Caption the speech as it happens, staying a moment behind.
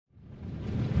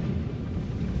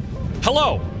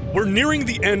Hello! We're nearing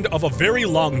the end of a very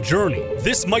long journey.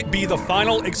 This might be the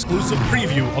final exclusive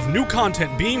preview of new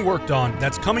content being worked on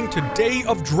that's coming to Day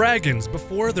of Dragons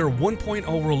before their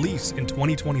 1.0 release in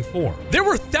 2024. There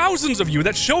were thousands of you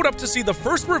that showed up to see the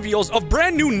first reveals of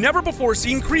brand new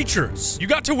never-before-seen creatures. You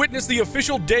got to witness the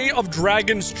official Day of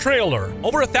Dragons trailer.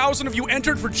 Over 1,000 of you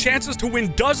entered for chances to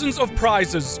win dozens of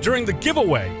prizes during the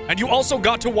giveaway, and you also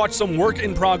got to watch some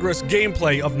work-in-progress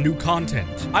gameplay of new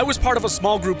content. I was part of a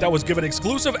small group that was given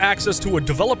exclusive access to a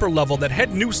developer level that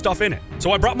had new stuff in it.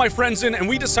 So I brought my friends in and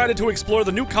we decided to explore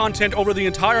the new content over the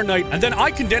entire night, and then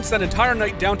I condensed that entire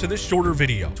night down to this shorter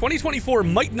video. 2024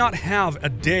 might not have a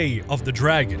Day of the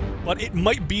Dragon, but it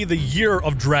might be the Year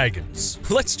of Dragons.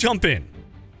 Let's jump in.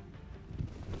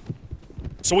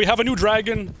 So we have a new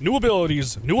dragon, new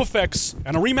abilities, new effects,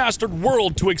 and a remastered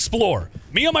world to explore.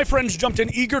 Me and my friends jumped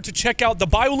in eager to check out the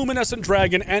bioluminescent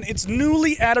dragon and its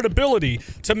newly added ability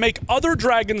to make other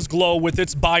dragons glow with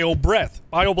its bio breath.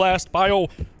 Bioblast, bio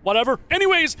whatever.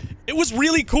 Anyways, it was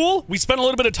really cool. We spent a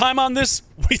little bit of time on this.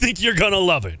 We think you're gonna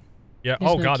love it. Yeah,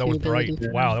 oh god, that was bright.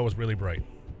 Wow, that was really bright.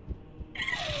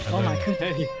 And oh then, my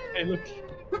goodness. Hey, look.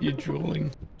 You're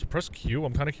drooling. To press Q,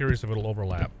 I'm kind of curious if it'll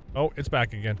overlap. Oh, it's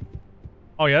back again.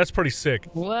 Oh yeah, that's pretty sick.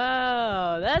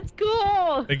 Whoa, that's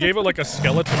cool. They gave it like a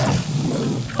skeleton.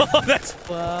 Oh, that's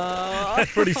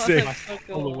pretty sick. That's so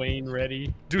cool. Halloween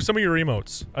ready. Do some of your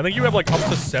emotes. I think you have like up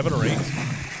to 7 or 8.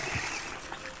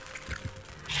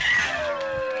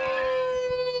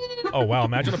 Oh wow,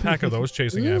 imagine a pack of those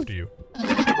chasing after you.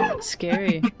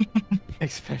 Scary.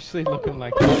 Especially looking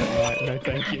like that. No,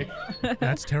 thank you.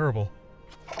 That's terrible.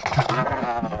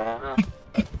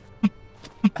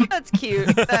 That's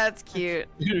cute. That's cute.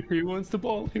 Who wants the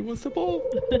ball? Who wants the ball?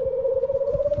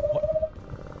 What?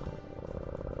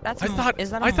 That's I thought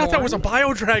that that was a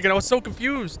bio dragon. I was so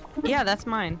confused. Yeah, that's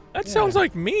mine. That sounds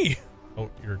like me. Oh,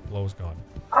 your glow's gone.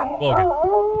 Glow again.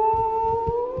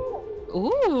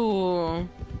 Ooh.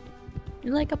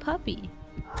 You're like a puppy.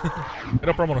 Get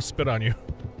up or I'm gonna spit on you.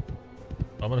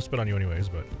 I'm gonna spit on you anyways,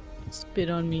 but... Spit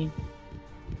on me.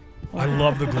 I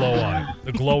love the glow on it.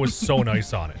 The glow is so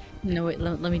nice on it. No, wait,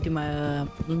 let me do my, A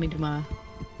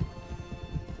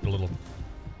little...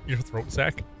 Your throat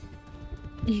sack?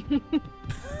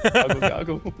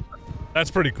 Goggle.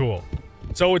 That's pretty cool.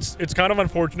 So it's kind of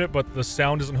unfortunate, but the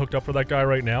sound isn't hooked up for that guy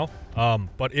right now.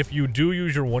 But if you do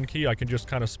use your 1 key, I can just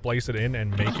kind of splice it in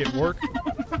and make it work.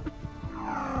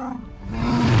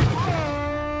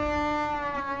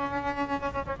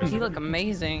 You look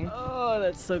amazing. Oh,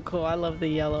 that's so cool. I love the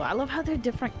yellow. I love how they're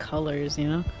different colors, you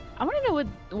know? I want to know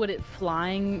what it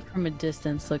flying from a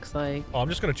distance looks like. Oh, I'm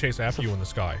just gonna chase after you in the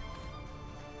sky.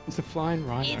 It's a flying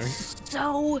rhino. It's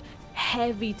so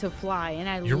heavy to fly, and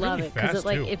I You're love really it because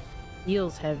fast, too. it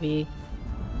feels heavy.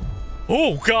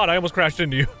 Oh god, I almost crashed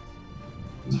into you.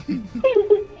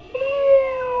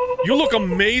 You look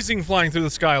amazing flying through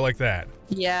the sky like that.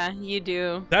 Yeah, you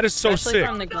do. That is so Especially sick.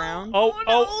 from the ground.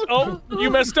 Oh, you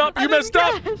messed up, you messed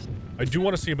up! I do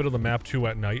want to see a bit of the map too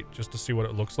at night, just to see what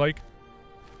it looks like.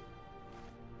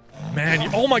 Man,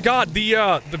 oh my god,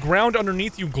 the ground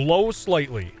underneath you glows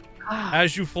slightly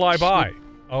as you fly by.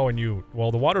 Oh, and well,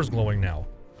 the water's glowing now.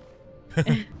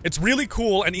 It's really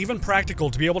cool and even practical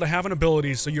to be able to have an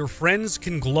ability so your friends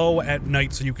can glow at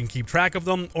night so you can keep track of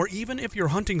them, or even if you're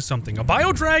hunting something. A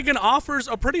bio dragon offers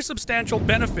a pretty substantial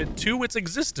benefit to its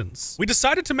existence. We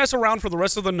decided to mess around for the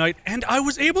rest of the night, and I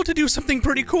was able to do something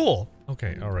pretty cool.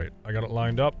 Okay, alright, I got it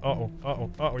lined up.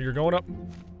 Uh-oh, you're going up.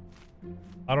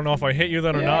 I don't know if I hit you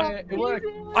then or not. It worked.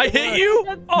 I hit you?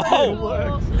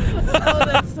 Oh! Oh,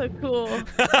 that's so cool.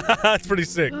 That's pretty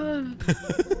sick. I'm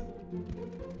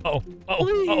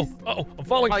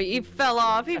falling. Oh, he fell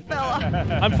off. He fell off.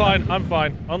 I'm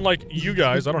fine. Unlike you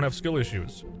guys, I don't have skill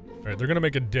issues. Alright, they're gonna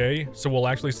make a day, so we'll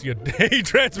actually see a day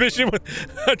transmission with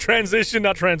a transition,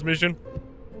 not transmission.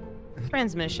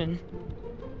 Transmission.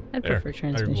 I prefer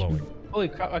transmission. Now you're glowing. Holy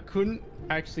crap, I couldn't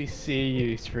actually see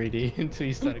you 3D until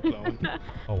you started glowing.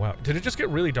 Oh wow. Did it just get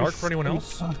really dark for anyone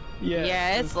else? Yeah.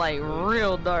 Yeah, it's like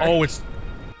real dark. Oh, there's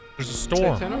a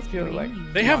storm. Turn off your, like,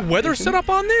 They have weather set up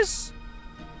on this?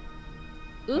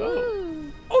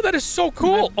 Ooh. Oh, that is so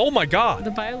cool. Oh my god. The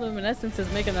bioluminescence is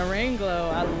making the rain glow.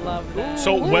 I love that.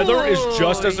 So weather is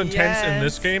just as Ooh, intense in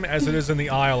this yes. game as it is in the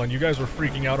Isle, and you guys were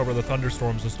freaking out over the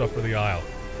thunderstorms and stuff for the Isle.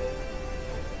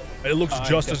 It looks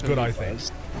just as good, I think.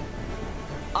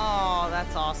 Oh,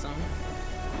 that's awesome.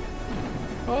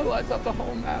 Oh, it lights up the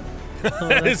whole map.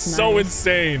 That is so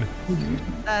insane.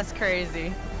 That's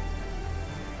crazy.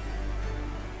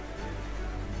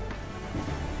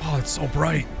 Oh, it's so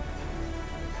bright.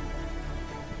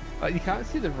 Like, you can't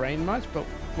see the rain much, but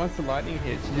once the lightning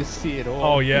hits, you just see it all.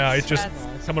 Oh yeah, it's just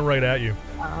That's- coming right at you.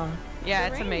 Yeah, The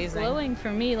it's rain's amazing. glowing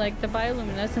for me. Like the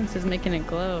bioluminescence is making it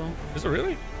glow. Is it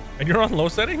really? And you're on low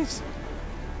settings?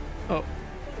 Oh,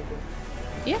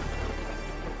 Yeah.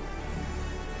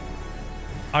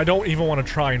 I don't even want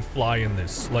to try and fly in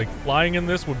this. Like, flying in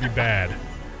this would be bad.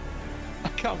 I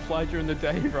can't fly during the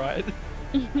day, right?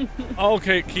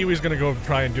 Okay, Kiwi's gonna go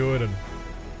try and do it, and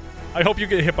I hope you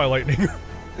get hit by lightning.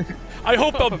 I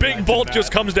hope a big Imagine bolt that.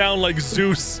 just comes down like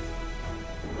Zeus.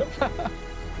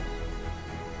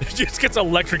 It just gets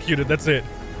electrocuted, that's it.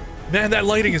 Man, that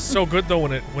lighting is so good though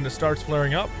when it starts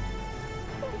flaring up.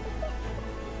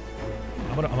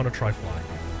 I'm gonna try flying.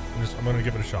 I'm gonna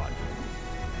give it a shot.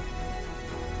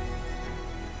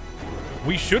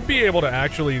 We should be able to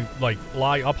actually like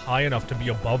fly up high enough to be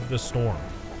above the storm.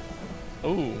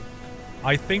 Oh,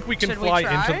 I think we can Should we fly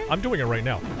try? into. I'm doing it right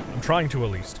now. I'm trying to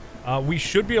at least. We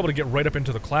should be able to get right up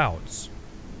into the clouds.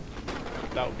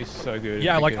 that would be so good.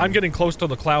 Yeah, if we like can- I'm getting close to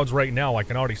the clouds right now. I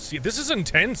can already see it. This is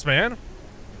intense, man.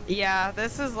 Yeah,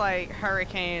 this is like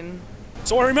hurricane.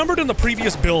 So I remembered in the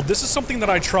previous build, this is something that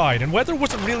I tried, and weather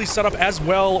wasn't really set up as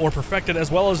well or perfected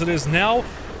as well as it is now,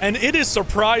 and it is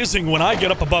surprising when I get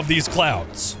up above these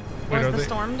clouds. Was are the they-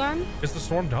 storm done? Is the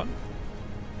storm done?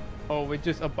 Oh, we're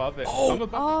just above it. Oh. I'm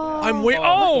above Oh. I'm way. Oh,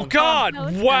 Oh this one's God! done. No,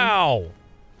 it's Wow!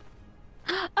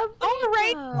 Oh,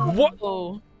 rainbow. What?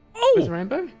 Oh. There's Oh, a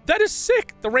rainbow? that is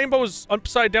sick. The rainbow's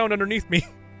upside down underneath me.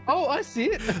 Oh, I see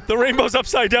it. The rainbow's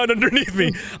upside down underneath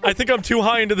me. I think I'm too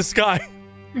high into the sky.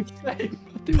 Same.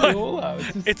 Dude, we all are.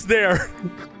 It's just- It's there.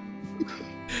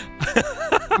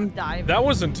 I'm diving. That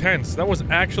was intense. That was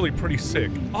actually pretty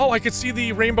sick. Oh, I could see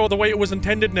the rainbow the way it was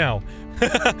intended now.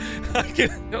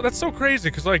 That's so crazy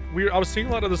because like I was seeing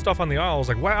a lot of the stuff on the isle. I was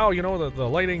like, wow, you know, the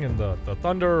lighting and the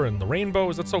thunder and the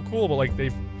rainbows. That's so cool. But like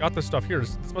they've got this stuff here.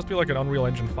 This must be like an Unreal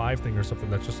Engine 5 thing or something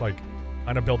that's just like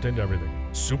kind of built into everything.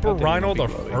 Super I think Rhino it'll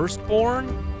the be glowing. Firstborn?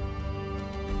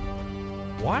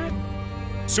 What?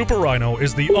 Super Rhino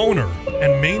is the owner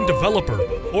and main developer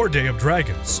for Day of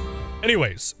Dragons.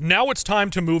 Anyways, now it's time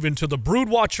to move into the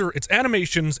Broodwatcher, its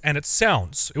animations, and its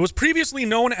sounds. It was previously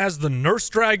known as the Nurse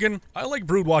Dragon. I like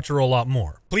Broodwatcher a lot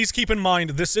more. Please keep in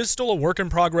mind, this is still a work in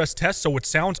progress test, so its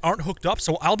sounds aren't hooked up,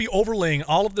 so I'll be overlaying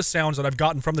all of the sounds that I've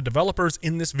gotten from the developers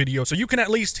in this video, so you can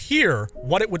at least hear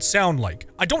what it would sound like.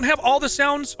 I don't have all the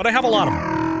sounds, but I have a lot of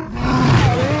them.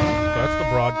 So that's the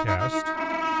broadcast.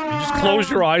 You just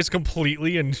close your eyes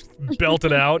completely and belt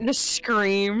it out. The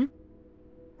scream.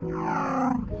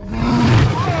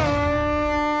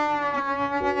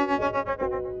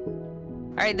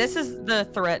 All right, this is the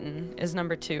threaten is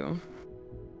number 2.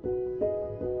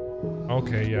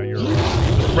 Okay, yeah, you're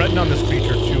right. The threaten on this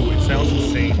creature, too, it sounds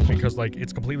insane because, like,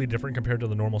 it's completely different compared to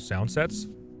the normal sound sets.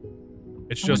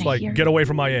 It's I just wanna like, hear get it. away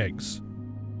from my eggs.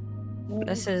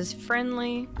 This is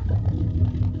friendly.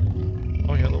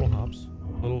 Oh, yeah, little hops.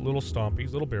 Little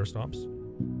stompies, little bear stomps.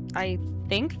 I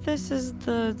think this is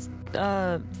the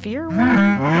fear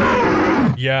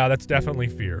one. Yeah, that's definitely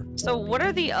fear. So what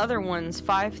are the other ones,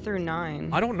 5 through 9?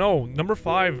 I don't know. Number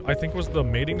 5, I think, was the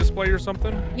mating display or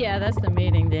something. Yeah, that's the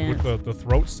mating dance. With the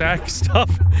throat sack stuff.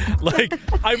 Like,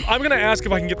 I'm gonna ask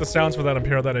if I can get the sounds for that and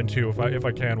pair that in too, if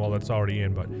I can while that's already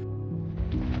in, but...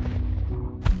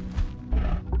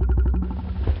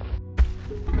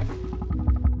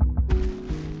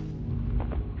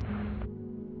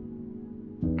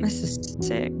 This is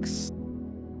 6.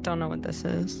 Don't know what this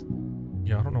is.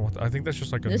 Yeah, I don't know what... I think that's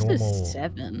just like a This normal... is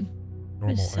 7.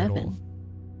 normal is 7? idol.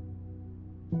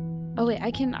 Oh wait,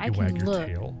 I can You wag your look.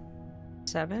 tail.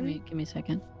 7? Wait, give me a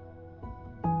second.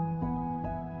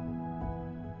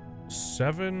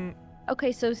 7...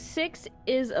 Okay, so 6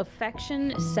 is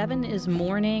affection, 7 is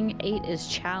mourning, 8 is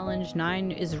challenge,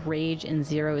 9 is rage, and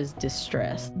 0 is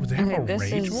distress. Would they have Okay, a this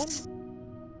rage is one?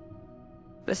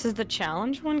 this is the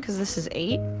challenge one because this is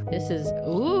 8. This is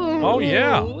ooh. Oh,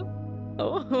 yeah. Oh.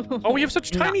 Oh, we have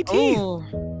such tiny No- teeth. Ooh,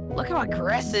 look how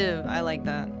aggressive. I like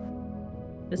that.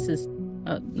 This is.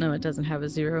 No, it doesn't have a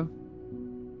 0.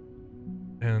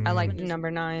 And I like Seven is- number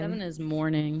 9. 7 is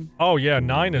mourning. Oh yeah,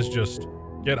 9 is just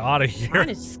get out of 9 here.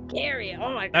 is scary.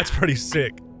 Oh my god. That's pretty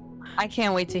sick. I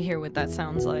can't wait to hear what that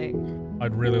sounds like.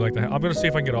 I'd really like to. I'm gonna see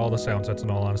if I can get all the sound sets.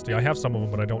 In all honesty, I have some of them,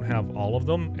 but I don't have all of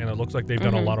them. And it looks like they've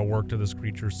done a lot of work to this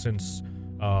creature since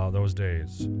those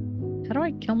days. How do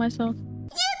I kill myself?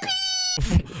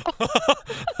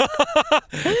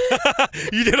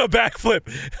 You did a backflip.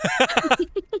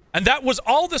 And that was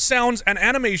all the sounds and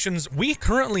animations we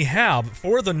currently have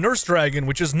for the Nurse Dragon,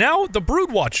 which is now the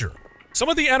Broodwatcher. Some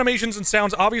of the animations and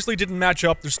sounds obviously didn't match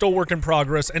up. They're still work in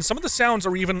progress, and some of the sounds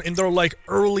are even in their like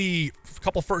early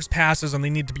couple first passes and they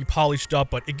need to be polished up,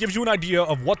 but it gives you an idea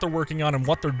of what they're working on and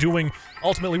what they're doing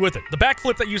ultimately with it. The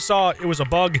backflip that you saw, it was a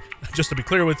bug, just to be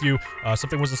clear with you.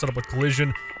 Something wasn't set up with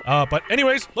collision. But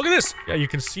anyways, look at this. Yeah, you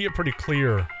can see it pretty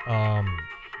clear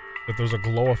that there's a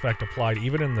glow effect applied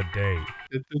even in the day.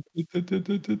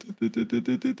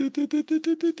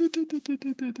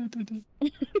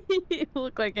 You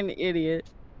look like an idiot.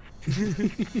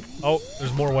 Oh,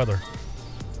 there's more weather.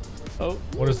 Oh,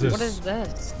 what is this? What is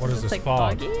this? What is this? Like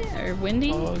fog? foggy or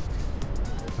windy? fog.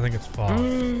 I think it's fog.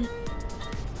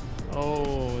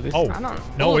 Oh, this. Oh, I don't know.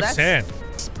 no, Ooh, it's sand.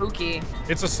 Spooky.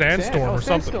 It's a sandstorm or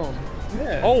something. Sandstorm.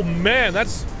 Yeah. Oh man,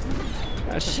 that's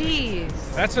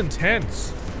Jeez. that's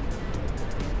intense.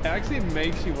 It actually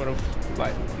makes you want to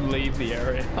like leave the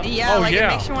area. Yeah, Oh, like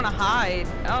yeah. it makes you want to hide.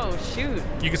 Oh shoot.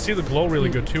 You can see the glow really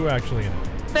good too, actually. In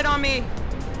it. Spit on me.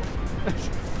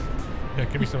 Yeah,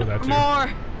 give me some of that too.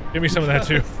 More. Give me some of that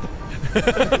too.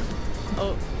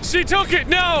 Oh, She took it.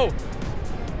 No,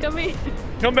 come here.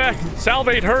 come back.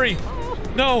 Salvate, hurry.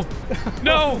 No,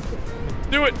 no.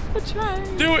 Do it. I'm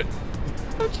trying. Do it.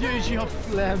 Use your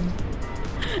phlegm.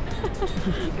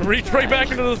 Reach right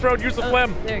back into the throat. Use the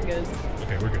phlegm. There it goes.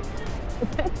 Okay, we're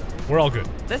good. We're all good.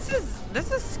 This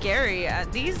is scary.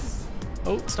 These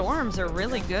storms are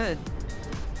really good.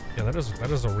 Yeah, that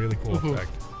is a really cool effect.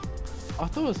 I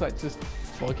thought it was like just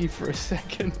foggy for a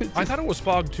second. I thought it was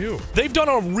fog too. They've done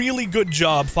a really good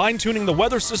job fine-tuning the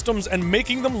weather systems and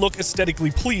making them look aesthetically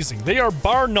pleasing. They are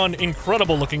bar none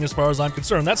incredible looking as far as I'm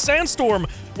concerned. That sandstorm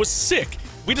was sick.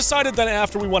 We decided that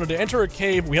after we wanted to enter a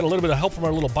cave, we had a little bit of help from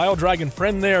our little bio dragon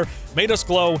friend there, made us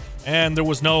glow, and there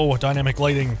was no dynamic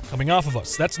lighting coming off of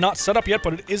us. That's not set up yet,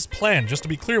 but it is planned, just to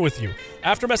be clear with you.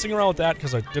 After messing around with that,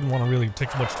 because I didn't want to really take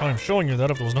too much time showing you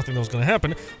that if there was nothing that was going to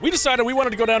happen, we decided we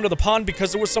wanted to go down to the pond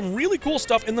because there was some really cool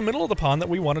stuff in the middle of the pond that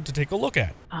we wanted to take a look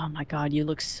at. Oh my god, you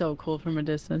look so cool from a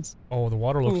distance. Oh, the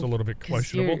water looks a little bit 'Cause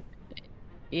questionable.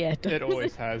 Yeah, It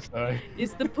always has though.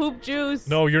 It's the poop juice.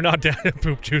 No, you're not down in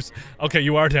poop juice. Okay,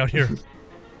 you are down here.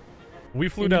 We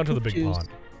flew In the down to the poop big juice. pond.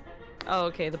 Oh,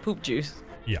 okay, the poop juice.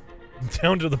 Yeah,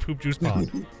 down to the poop juice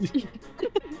pond.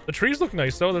 The trees look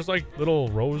nice though. There's like little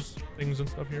rose things and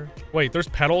stuff here. Wait, there's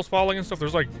petals falling and stuff.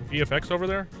 There's like VFX over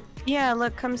there. Yeah,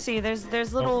 look, come see. There's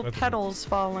little that's- petals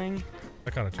falling.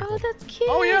 That kind of Oh, tickled. that's cute.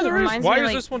 Oh yeah, there is. Reminds Why me, is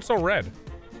like- this one so red?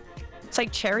 It's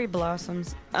like cherry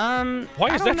blossoms. Why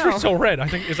I is don't that tree know. so red? I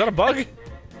think is that a bug?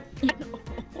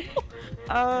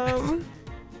 Um,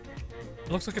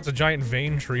 It looks like it's a giant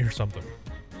vein tree or something.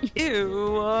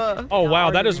 ew. Oh wow,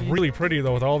 that is really pretty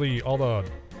though with all the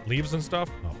leaves and stuff.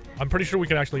 Oh, I'm pretty sure we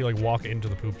can actually like walk into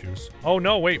the poop juice. Oh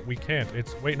no, wait, we can't.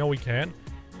 Wait, no, we can.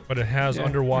 But it has Yeah.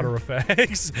 underwater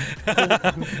effects.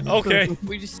 Okay.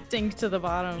 We just stink to the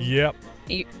bottom. Yep.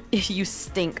 You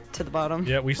stink to the bottom.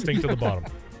 Yeah, we stink to the bottom.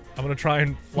 I'm gonna try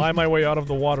and fly my way out of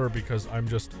the water because I'm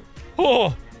just...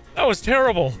 Oh, that was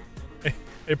terrible.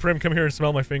 Hey, Prim, come here and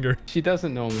smell my finger. She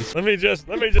doesn't normally. Let me just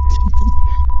make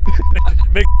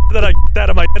that I get that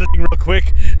of my editing real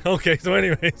quick. Okay, so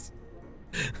anyways.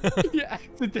 You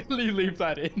accidentally leave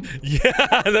that in. Yeah,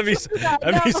 that'd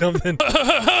be something.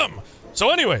 So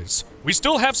anyways, we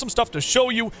still have some stuff to show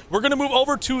you. We're gonna move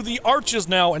over to the arches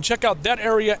now and check out that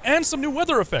area and some new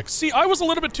weather effects. See, I was a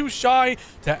little bit too shy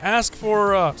to ask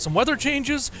for some weather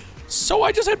changes, so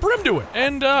I just had Prim do it.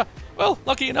 And, well,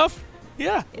 lucky enough,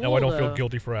 yeah. Now I don't feel Cool.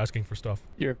 guilty for asking for stuff.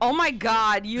 Oh my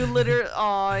god, you literally.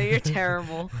 Oh, you're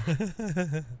terrible.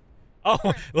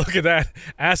 Oh, look at that.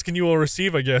 Ask and you will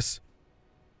receive, I guess.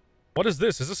 What is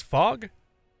this? Is this fog?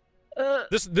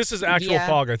 This is actual Yeah.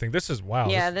 fog, I think. This is, wow.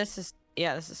 Yeah, this is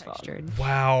fog.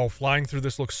 Wow, flying through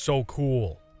this looks so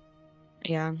cool.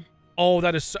 Yeah. Oh,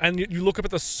 that is, and you look up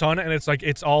at the sun and it's like,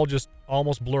 it's all just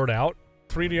almost blurred out.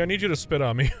 3D, I need you to spit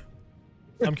on me.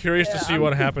 I'm curious to see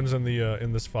what happens in the,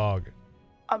 in this fog.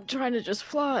 I'm trying to just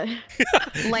fly.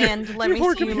 Land. Let Your me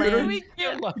poor see you computer. land.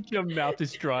 Feel like your mouth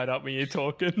is dried up when you're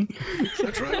talking.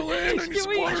 I try to land, I need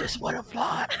some water. want to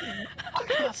fly. I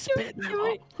can't spit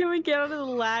Can we get out of the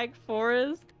lag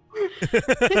forest?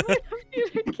 My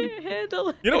computer can't handle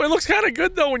it. You know, it looks kind of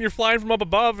good though when you're flying from up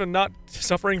above and not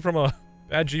suffering from a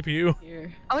bad GPU.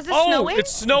 Here. Oh, is it Oh, snowing?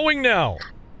 it's snowing now.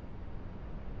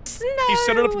 Snow. He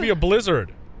set it up to be a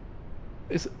blizzard.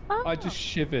 I just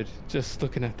shivered just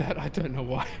looking at that. I don't know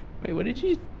why. Wait, where did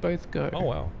you both go? Oh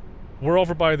wow. We're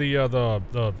over by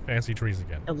the fancy trees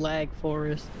again. The lag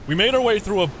forest. We made our way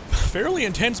through a fairly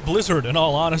intense blizzard, in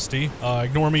all honesty.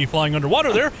 Ignore me flying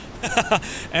underwater there.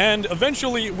 And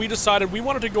eventually we decided we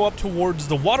wanted to go up towards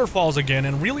the waterfalls again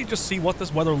and really just see what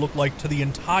this weather looked like to the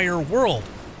entire world.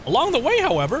 Along the way,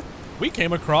 however, we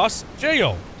came across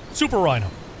J.O., Super Rhino,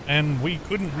 and we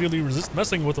couldn't really resist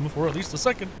messing with him for at least a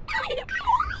second.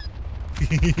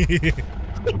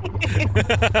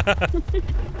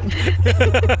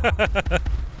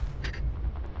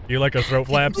 You like our throat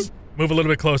flaps? Move a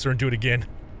little bit closer and do it again.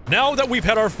 Now that we've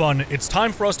had our fun, it's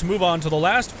time for us to move on to the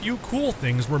last few cool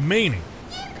things remaining.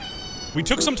 We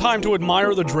took some time to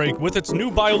admire the Drake with its new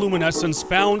bioluminescence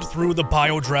found through the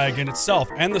Bio-Dragon itself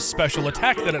and the special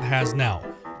attack that it has now.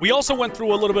 We also went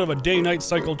through a little bit of a day-night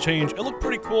cycle change. It looked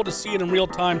pretty cool to see it in real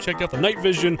time, checked out the night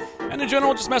vision, and in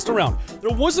general just messed around.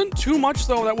 There wasn't too much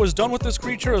though that was done with this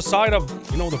creature aside of,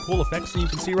 you know, the cool effects that you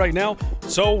can see right now.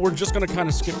 So we're just gonna kind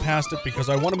of skip past it because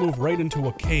I want to move right into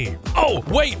a cave. Oh,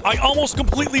 wait, I almost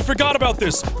completely forgot about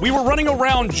this. We were running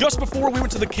around just before we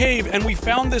went to the cave and we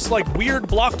found this like weird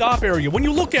blocked off area. When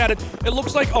you look at it, it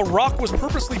looks like a rock was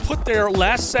purposely put there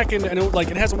last second and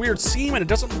it has a weird seam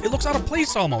and it looks out of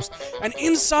place almost. And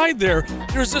inside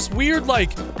there's this weird, like,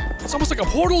 it's almost like a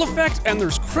portal effect, and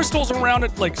there's crystals around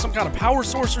it, like some kind of power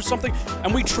source or something.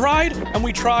 And we tried, and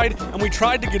we tried, and we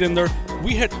tried to get in there.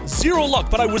 We had zero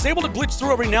luck, but I was able to glitch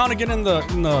through every now and again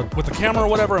with the camera or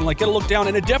whatever, and like get a look down.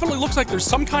 And it definitely looks like there's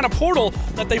some kind of portal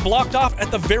that they blocked off at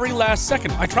the very last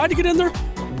second. I tried to get in there.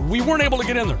 We weren't able to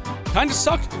get in there. Kinda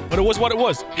sucked, but it was what it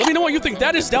was. Let me know what you think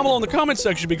that is down below in the comment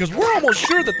section because we're almost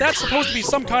sure that that's supposed to be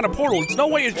some kind of portal. It's no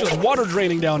way it's just water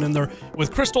draining down in there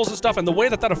with crystals and stuff, and the way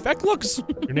that that effect looks.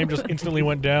 Your name just instantly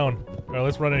went down. All right,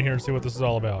 let's run in here and see what this is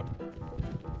all about.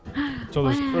 So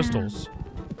there's crystals.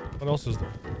 What else is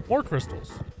there? More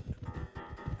crystals.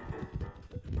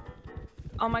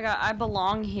 Oh my god, I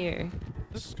belong here.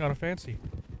 This is kind of fancy.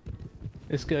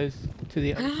 This goes to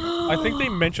the other. I think they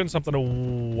mentioned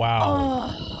something.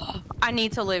 Wow. Oh, I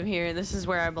need to live here. This is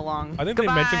where I belong. I think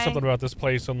Goodbye. they mentioned something about this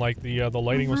place and like the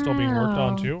lighting was still being worked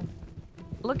on too.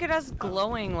 Look at us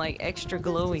glowing, like extra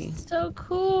glowy. So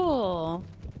cool.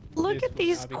 Look at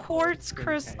these quartz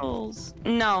crystals.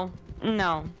 No,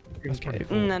 no. That's pretty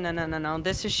cool. No.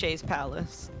 This is Shay's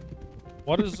palace.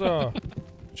 What is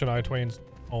Shania Twain's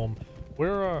home?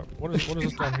 Where what is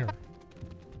this down here?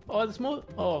 Oh, there's more.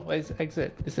 Oh, there's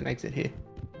exit. There's an exit here.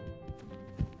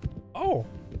 Oh,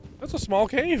 that's a small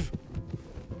cave.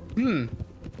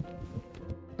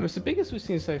 It's the biggest we've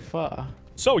seen so far.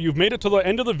 So you've made it to the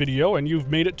end of the video and you've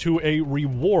made it to a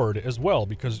reward as well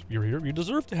because you're here, you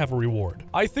deserve to have a reward.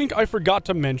 I think I forgot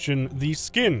to mention the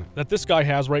skin that this guy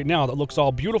has right now that looks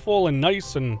all beautiful and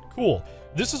nice and cool.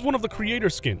 This is one of the creator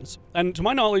skins, and to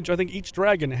my knowledge, I think each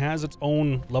dragon has its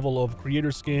own level of creator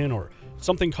skin or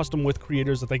something custom with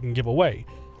creators that they can give away.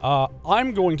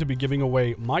 I'm going to be giving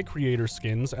away my creator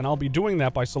skins, and I'll be doing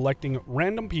that by selecting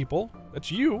random people,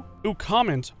 that's you, who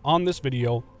comment on this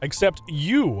video, except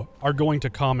you are going to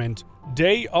comment,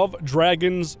 Day of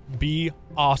Dragons be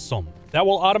awesome. That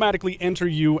will automatically enter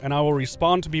you, and I will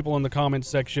respond to people in the comments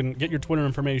section, get your Twitter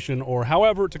information, or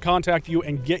however to contact you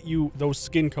and get you those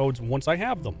skin codes once I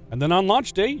have them. And then on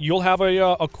launch day, you'll have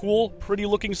a cool,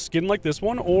 pretty-looking skin like this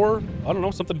one, or, I don't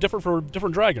know, something different for a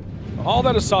different dragon. All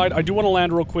that aside, I do want to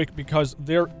land real quick because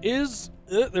there is...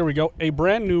 there we go, a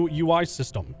brand new UI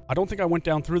system. I don't think I went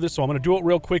down through this, so I'm going to do it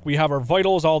real quick. We have our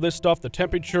vitals, all this stuff, the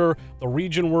temperature, the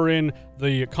region we're in,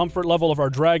 the comfort level of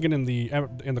our dragon in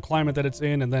the climate that it's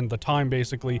in, and then the time,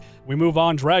 basically. We move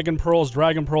on. Dragon pearls.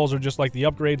 Dragon pearls are just like the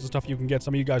upgrades and stuff you can get.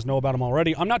 Some of you guys know about them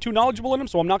already. I'm not too knowledgeable in them,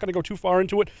 so I'm not going to go too far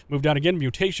into it. Move down again.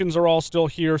 Mutations are all still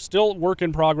here. Still work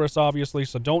in progress, obviously,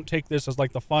 so don't take this as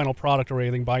like the final product or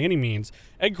anything by any means.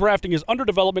 Egg crafting is under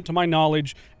development to my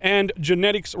knowledge, and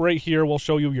genetics right here will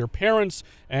show you your parents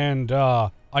and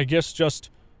I guess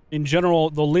just in general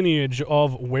the lineage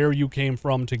of where you came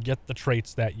from to get the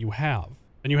traits that you have.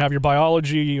 And you have your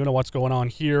biology, you know what's going on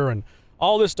here and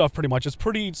all this stuff pretty much. It's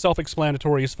pretty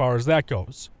self-explanatory as far as that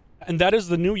goes. And that is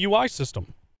the new UI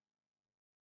system.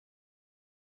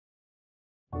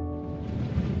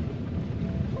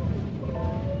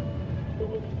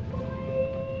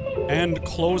 And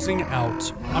closing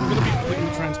out, I'm going to be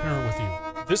completely transparent with you.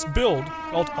 This build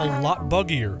felt a lot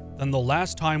buggier than the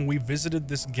last time we visited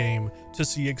this game to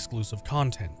see exclusive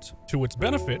content. To its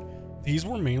benefit, these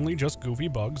were mainly just goofy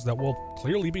bugs that will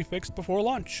clearly be fixed before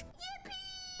launch.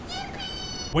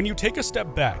 When you take a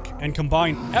step back and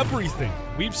combine everything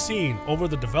we've seen over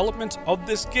the development of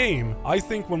this game, I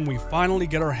think when we finally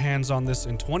get our hands on this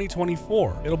in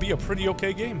 2024, it'll be a pretty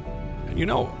okay game. And you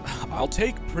know, I'll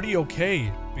take pretty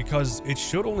okay because it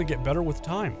should only get better with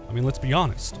time. I mean, let's be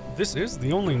honest. This is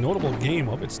the only notable game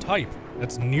of its type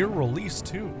that's near release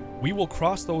too. We will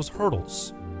cross those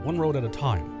hurdles, one road at a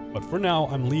time. But for now,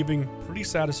 I'm leaving pretty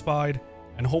satisfied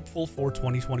and hopeful for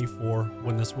 2024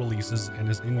 when this releases and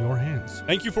is in your hands.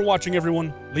 Thank you for watching,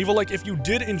 everyone. Leave a like if you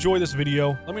did enjoy this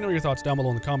video. Let me know your thoughts down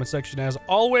below in the comment section. As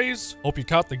always, hope you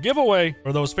caught the giveaway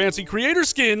for those fancy creator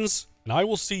skins, and I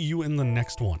will see you in the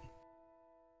next one.